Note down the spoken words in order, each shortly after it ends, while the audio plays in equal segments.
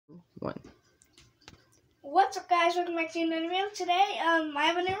One. What's up, guys? Welcome back to another video. Today, I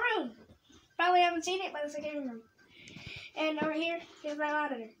have a new room. Probably haven't seen it, but it's a gaming room. And over here is my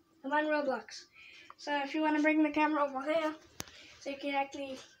monitor. I'm on Roblox. So if you want to bring the camera over here, so you can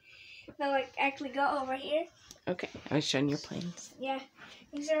actually go over here. Okay, I was showing your planes. Yeah,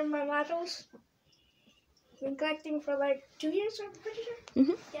 these are my models. Been collecting for like 2 years, I'm pretty sure.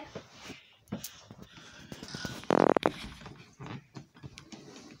 Mhm. Yeah.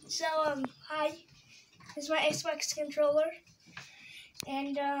 So hi. This is my Xbox controller,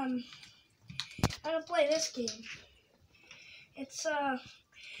 and I'm gonna play this game. It's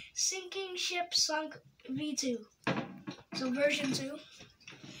Sinking Ship Sunk V2, so version 2.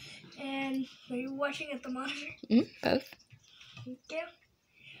 And are you watching at the monitor? Both. Yeah.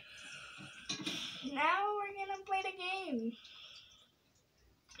 Now we're gonna play the game.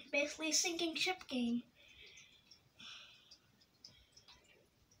 Basically, a sinking ship game.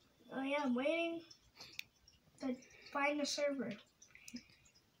 Oh yeah, I'm waiting to find the server.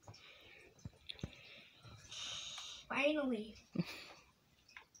 Finally.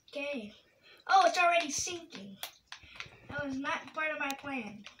 Okay. Oh, it's already sinking. That was not part of my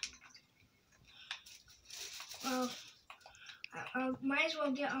plan. Well, I might as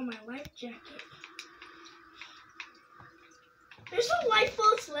well get on my life jacket. There's no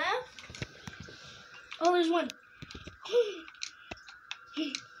lifeboats left. Oh, there's one.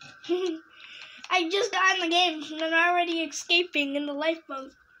 I just got in the game and I'm already escaping in the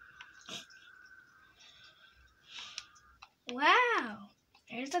lifeboat. Wow.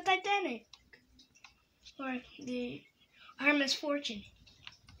 There's the Titanic. Or the Our Misfortune.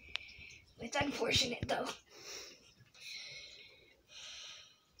 It's unfortunate though.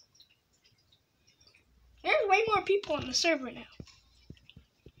 There's way more people on the server now.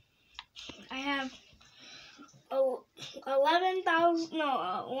 I have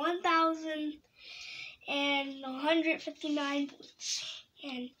 1,159 points.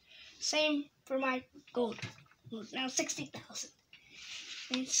 And same for my gold. Now 60,000.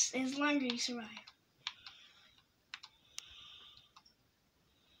 It's as long as you survive.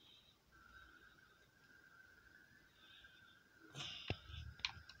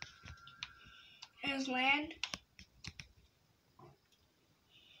 There's land.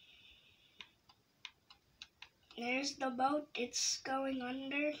 There's the boat. It's going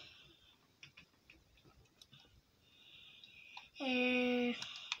under. And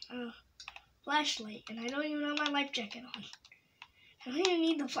flashlight. And I don't even have my life jacket on. I don't even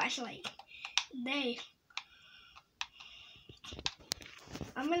need the flashlight.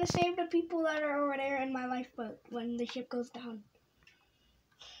 I'm gonna save the people that are over there in my lifeboat when the ship goes down.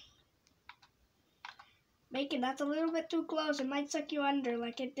 Bacon, that's a little bit too close. It might suck you under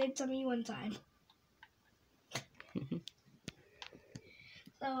like it did to me one time.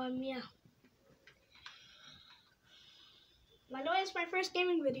 So, yeah. By the way, it's my first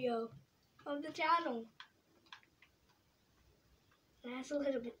gaming video of the channel. That's a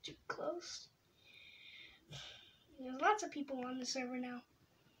little bit too close. There's lots of people on the server now.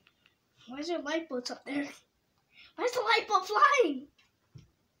 Why is there lifeboats up there? Why is the lifeboat flying?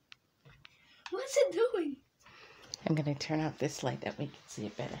 What's it doing? I'm going to turn off this light that we can see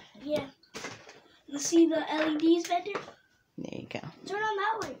it better. Yeah. Let's see the LEDs better. There you go. Turn on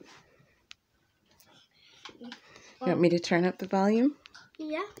that light. You want me to turn up the volume?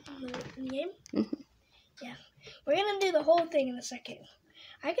 Yeah. In the game? Mm-hmm. Yeah. We're going to do the whole thing in a second.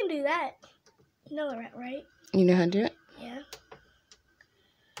 I can do that. You know that, right? You know how to do it? Yeah.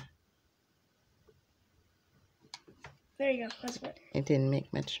 There you go. That's good. It didn't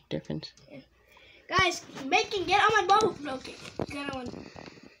make much difference. Yeah. Guys, Bacon, get on my boat. Okay, get on.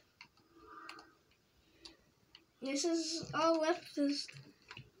 This is all left. Is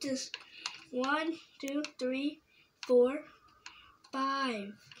just 1, 2, 3, 4,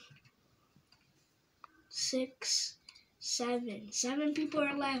 5, 6, 7. 7 people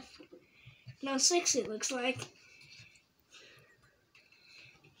are left. No, 6 it looks like.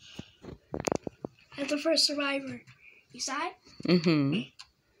 That's the first survivor. You saw it? Mm-hmm.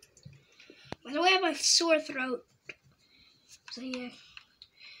 By the way, I have a sore throat. So yeah.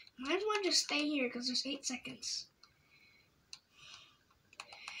 Might as well just stay here because there's 8 seconds.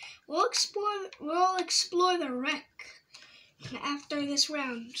 We'll explore the wreck after this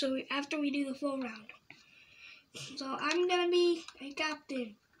round. So after we do the full round. So I'm gonna be a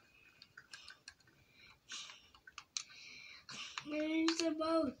captain. There's the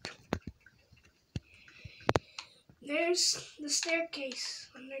boat. There's the staircase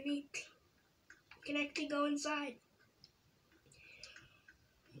underneath. You can actually go inside.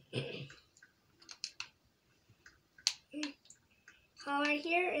 Right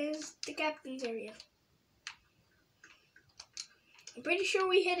here is the captain's area. I'm pretty sure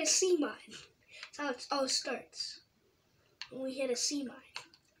we hit a sea mine. That's how it all starts. When we hit a sea mine.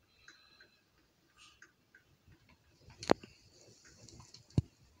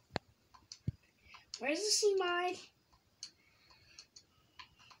 Where's the sea mine?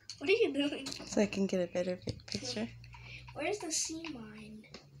 What are you doing? So I can get a better picture. Where's the sea mine?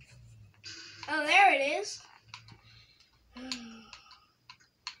 Oh, there it is.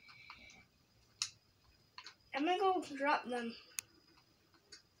 I'm gonna go drop them.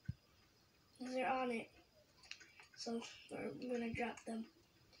 They're on it. So we're gonna drop them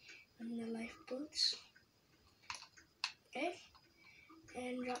on the lifeboats. Okay.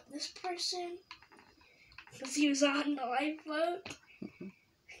 And drop this person. Because he was on the lifeboat.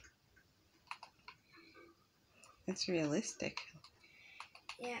 It's realistic.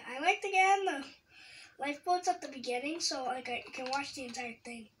 Yeah, I like to get on the lifeboats at the beginning so like I can watch the entire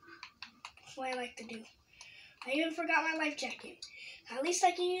thing. That's what I like to do. I even forgot my life jacket. At least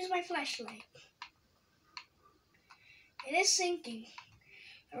I can use my flashlight. It is sinking.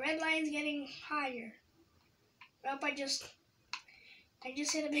 The red line's getting higher. Nope, I just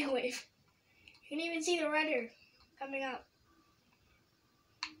hit a big wave. You can even see the rudder coming up.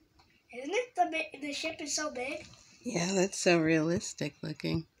 Isn't it the ship is so big? Yeah, that's so realistic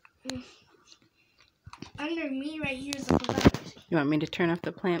looking. Under me right here is the propellers. You want me to turn off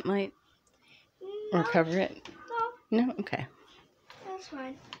the plant light? No. Or cover it? No. No? Okay. That's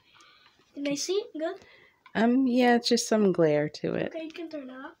fine. Can they see? Good? Yeah, it's just some glare to it. Okay, you can turn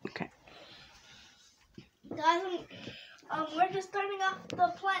it off. Okay. Guys, we're just turning off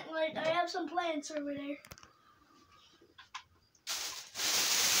the plant light. I have some plants over there.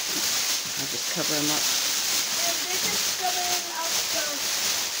 I'll just cover them up. And they're just covering up the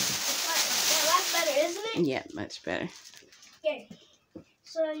plant light. Yeah, that's better, isn't it? Yeah, much better. Okay.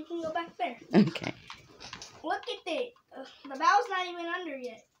 So you can go back there. Okay. Look at it. The bow's not even under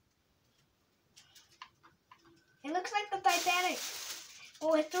yet. It looks like the Titanic.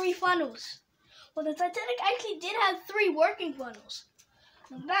 Oh, with 3 funnels. Well, the Titanic actually did have 3 working funnels.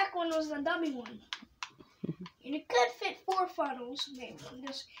 The back one was the dummy one. And it could fit 4 funnels.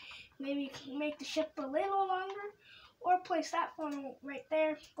 Maybe make the ship a little longer. Or place that funnel right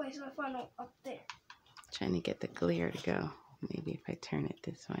there. Place the funnel up there. Trying to get the glare to go. Maybe if I turn it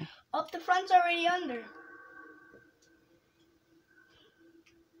this way. Up the front's already under.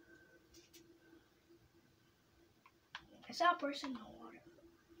 I saw a person in the water.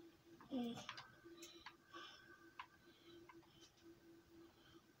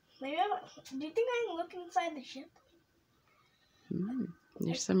 Maybe do you think I can look inside the ship?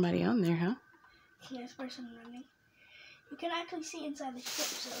 There's somebody on there, huh? There's a person running. You can actually see inside the ship,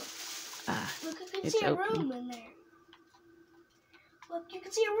 so... Look, you can it's see a open. room in there. Look, you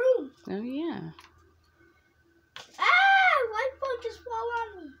can see a room. Oh, yeah. Lifeboat just fell on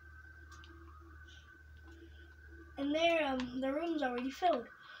me. And there, the room's already filled.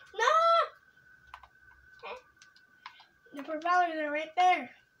 No! The propellers are right there.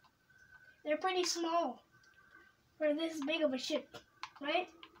 They're pretty small for this big of a ship, right?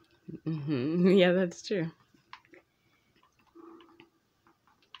 Yeah, that's true.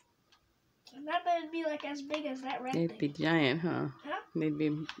 I thought they'd be like as big as that red They'd thing. be giant, huh? Huh? They'd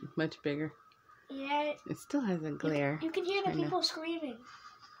be much bigger. Yeah. It still has a glare. You can hear the people screaming.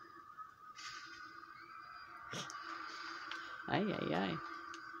 Ay, ay,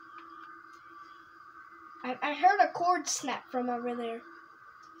 ay. I heard a cord snap from over there.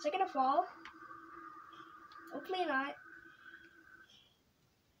 Is it gonna fall? Hopefully not.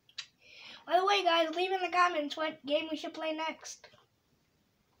 By the way, guys, leave in the comments what game we should play next.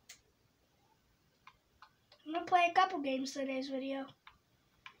 I'm gonna play a couple games today's video.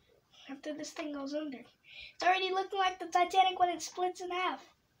 After this thing goes under. It's already looking like the Titanic when it splits in half.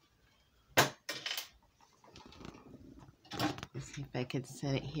 Let's see if I can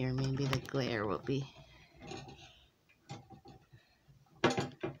set it here. Maybe the glare will be...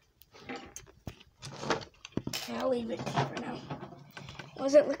 I'll leave it for now. What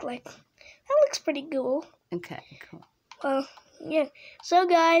does it look like? That looks pretty cool. Okay, cool. Well, yeah. So,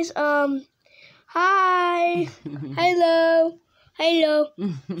 guys, hi. Hello. Hello.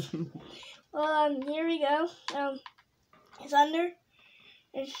 Well, here we go. It's under.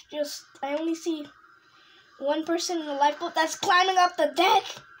 It's just, I only see one person in the lifeboat that's climbing up the deck.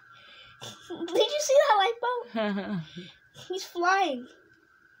 Did you see that lifeboat? He's flying.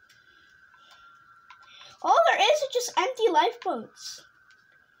 All there is just empty lifeboats.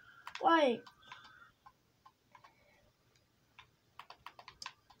 Like,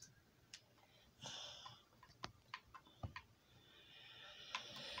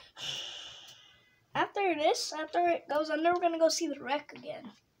 after it goes under, we're gonna go see the wreck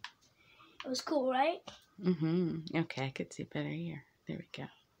again. It was cool, right? Mm-hmm. Okay, I could see better here. There we go.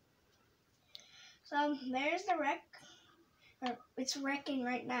 So there's the wreck. It's wrecking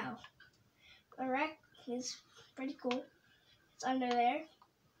right now. The wreck is pretty cool. It's under there.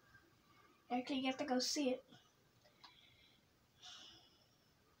 Actually, you have to go see it.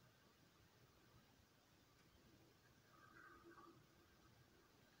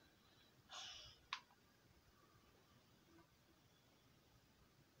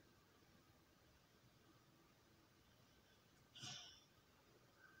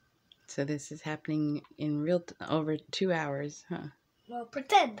 So this is happening in over 2 hours, huh? Well,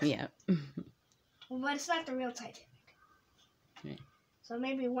 pretend. Yeah. But it's not the real Titanic. Right. So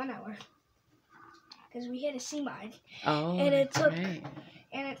maybe 1 hour. Because we hit a sea mine. Oh, And it took right.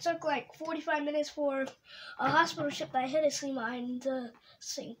 and it took like 45 minutes for a hospital ship that hit a sea mine to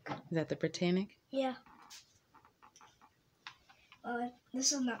sink. Is that the Britannic? Yeah.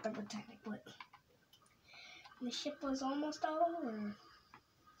 This is not the Britannic, but the ship was almost over.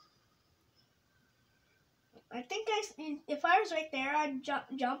 I think if I was right there, I'd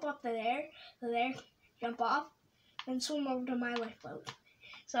jump up to there, jump off, and swim over to my lifeboat,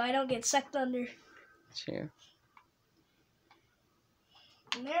 so I don't get sucked under. True.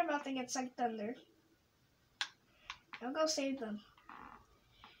 And they're about to get sucked under. I'll go save them,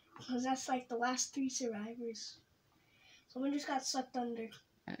 because that's like the last 3 survivors. Someone just got sucked under.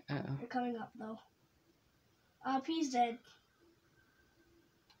 Uh-oh. They're coming up though. He's dead.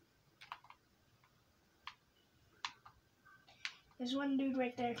 There's one dude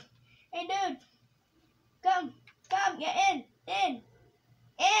right there. Hey, dude! Come! Get in!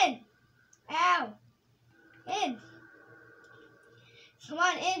 Ow! In! Come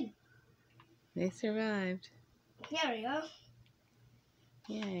on, in! They survived. There we go.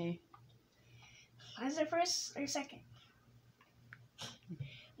 Yay. That's their first or second.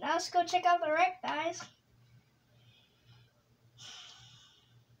 Now let's go check out the wreck, guys.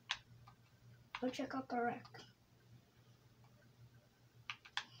 Go check out the wreck.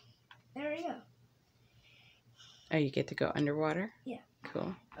 There we go. Oh, you get to go underwater? Yeah.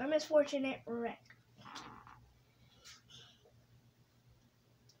 Cool. Our misfortunate wreck.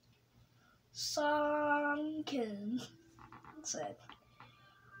 Sunken. That's it.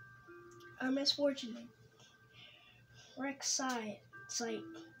 Our misfortunate wreck site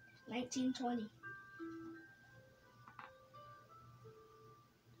 1920.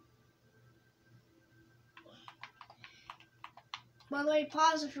 By the way,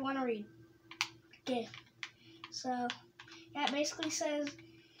 pause if you want to read. Okay. So, yeah, it basically says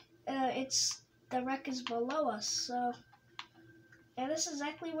the wreck is below us. So, yeah, this is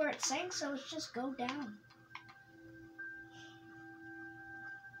exactly where it sank. So let's just go down.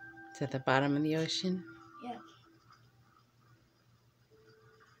 It's at the bottom of the ocean? Yeah.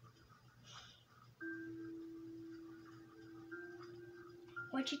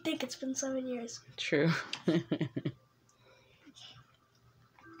 What'd you think? It's been 7 years. True.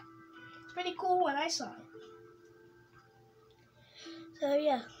 It's pretty cool when I saw it. So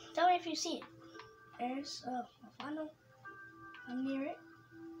yeah, tell me if you see it. There's a funnel. I'm near it.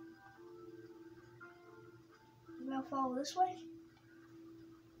 I'm gonna follow this way.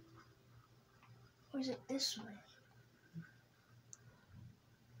 Or is it this way?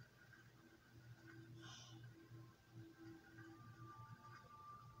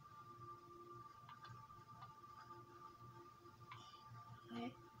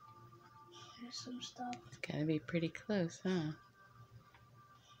 Okay. There's some stuff. It's gotta be pretty close, huh?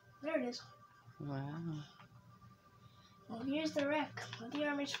 There it is. Wow. Well, here's the wreck of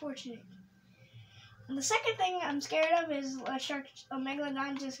the misfortunate. And the second thing I'm scared of is a shark, a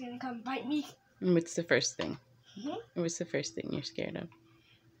megalodon, just gonna come bite me. And what's the first thing? Mm-hmm. What's the first thing you're scared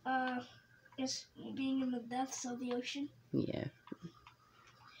of? Just being in the depths of the ocean. Yeah.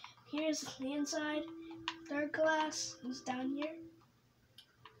 Here's the inside. Third class is down here.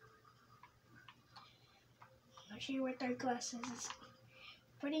 I'll show you where third class is. It's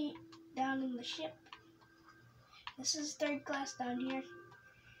pretty down in the ship. This is third class down here.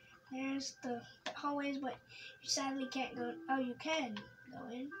 There's the hallways, but you sadly can't go. Oh, you can go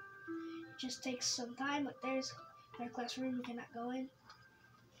in. It just takes some time, but there's third class room you cannot go in.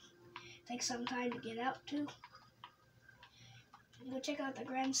 Takes some time to get out too. Go check out the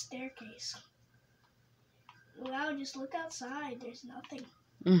grand staircase. Wow, just look outside. There's nothing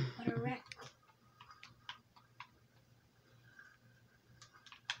but a wreck.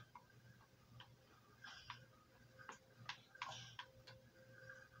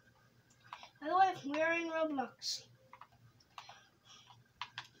 By the way, we are in Roblox.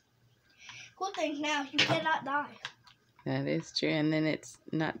 Cool thing now, you cannot die. That is true. And then it's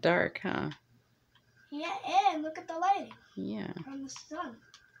not dark, huh? Yeah, and look at the lighting. Yeah. From the sun.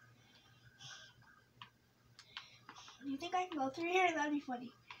 Do you think I can go through here? That'd be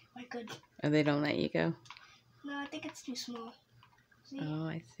funny. If I could. Oh, they don't let you go? No, I think it's too small. See? Oh,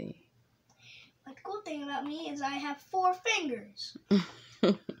 I see. But the cool thing about me is I have 4 fingers.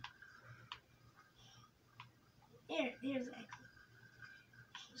 Here's the exit.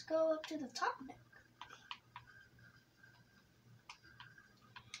 Let's go up to the top deck.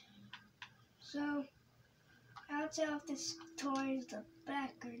 So, I'll tell if this toy is the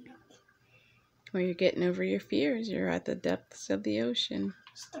back or not. Well, you're getting over your fears. You're at the depths of the ocean.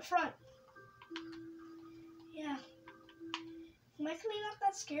 It's the front. Yeah. I'm actually not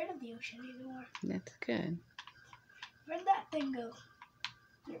that scared of the ocean anymore. That's good. Where'd that thing go?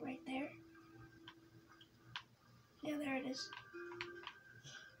 Is it right there? Yeah, there it is.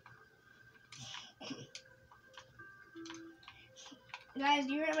 Guys,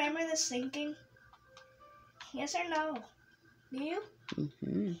 do you remember this sinking? Yes or no? Do you?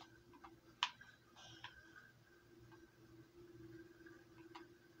 Mm-hmm.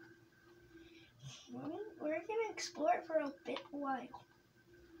 We're gonna explore it for a while.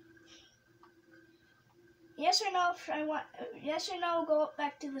 Yes or no? Yes or no? Go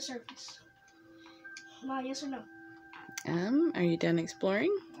back to the surface. No, yes or no? Are you done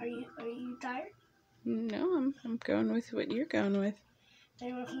exploring? Are you tired? No, I'm going with what you're going with.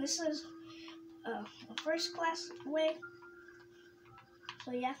 Anyway, this is a first class way.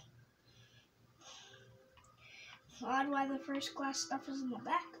 So yeah. Odd why the first class stuff is in the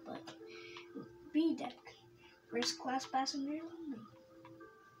back, but B deck. First class passengers only.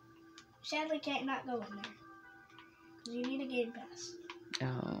 Sadly can't not go in there. Because you need a game pass.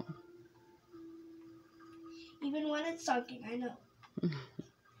 Oh. Even when it's sunken, I know.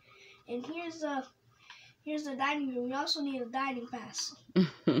 And here's the dining room. We also need a dining pass.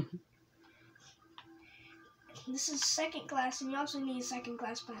 This is second class, and you also need a second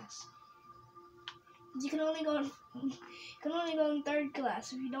class pass. You can only go in third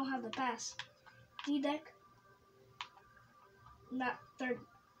class if you don't have the pass. D deck, not third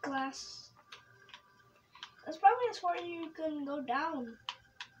class. That's probably as far as you can go down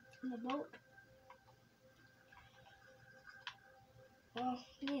in the boat. Well,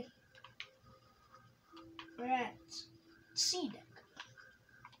 yeah. We're at C deck.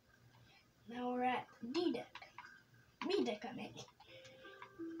 Now we're at D deck. B deck, I mean.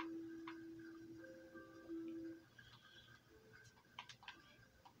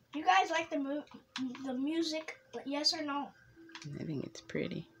 You guys like the music? Yes or no? I think it's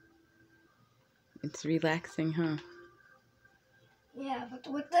pretty. It's relaxing, huh? Yeah,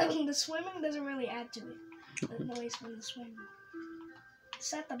 but with the swimming doesn't really add to it. The noise from the swimming.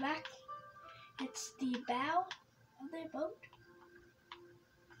 It's at the back. It's the bow of the boat.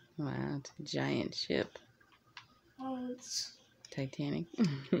 Wow, it's a giant ship. Well, it's Titanic.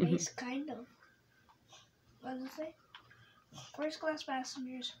 it's kind of. What does it say? First class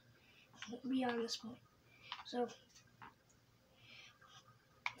passengers beyond this point. So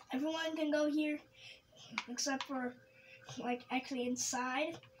everyone can go here except for like actually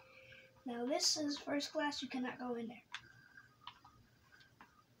inside. Now this is first class, you cannot go in there.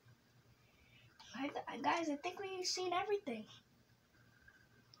 Guys, I think we've seen everything.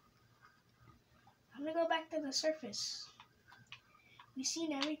 I'm gonna go back to the surface. We've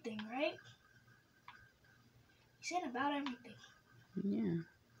seen everything, right? We've seen about everything. Yeah.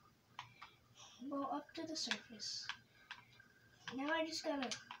 Go up to the surface. Now I just gotta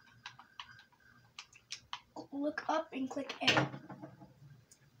look up and click A.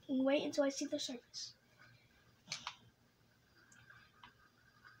 And wait until I see the surface.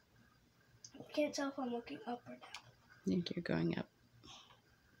 I can't tell if I'm looking up or down. I think you're going up.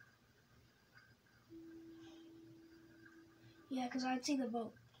 Yeah, because I'd see the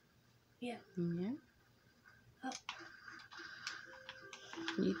boat. Yeah. Yeah. Up.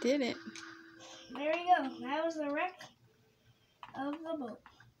 You did it. There you go. That was the wreck of the boat.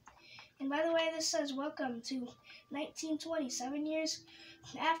 And by the way, this says welcome to 1920, 7 years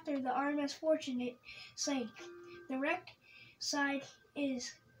after the RMS Fortunate sank. The wreck side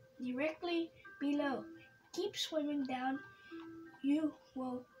is directly below. Keep swimming down. You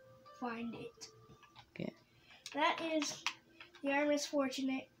will find it. Okay. That is the RMS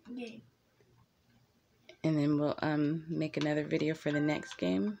Fortunate game. And then we'll make another video for the next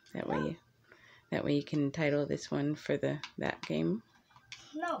game. That way you can title this one for that game.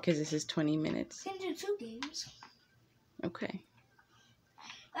 No. Because this is 20 minutes. You can do 2 games. Okay.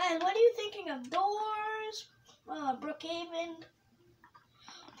 And what are you thinking of? Doors? Brookhaven?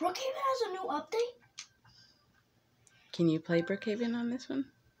 Brookhaven has a new update? Can you play Brookhaven on this one?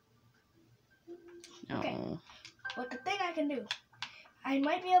 Okay. Oh. But the thing I can do, I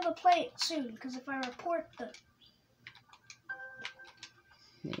might be able to play it soon, because if I report the...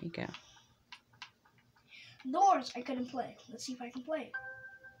 There you go. Doors, I couldn't play. Let's see if I can play it.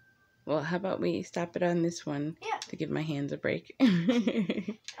 Well, how about we stop it on this one to give my hands a break.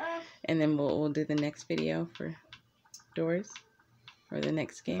 And then we'll do the next video for Doors. Or the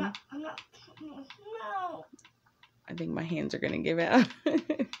next game. I'm not. No. I think my hands are going to give out.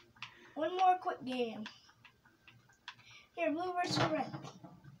 One more quick game. Here, blue versus red.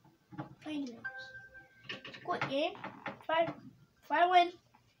 Playing games. Quick game. If I win,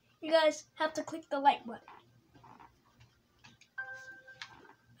 you guys have to click the like button.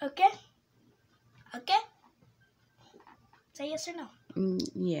 Okay? Okay? Say yes or no.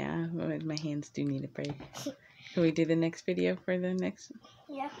 Yeah, well, my hands do need a break. Can we do the next video for the next?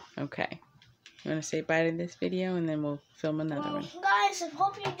 Yeah. Okay. You want to say bye to this video and then we'll film another one. Guys, I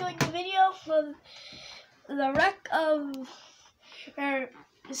hope you enjoyed the video of the wreck of, or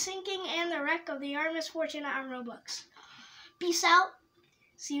the sinking and the wreck of the Artemis Fortuna on Roblox. Peace out.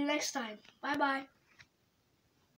 See you next time. Bye-bye.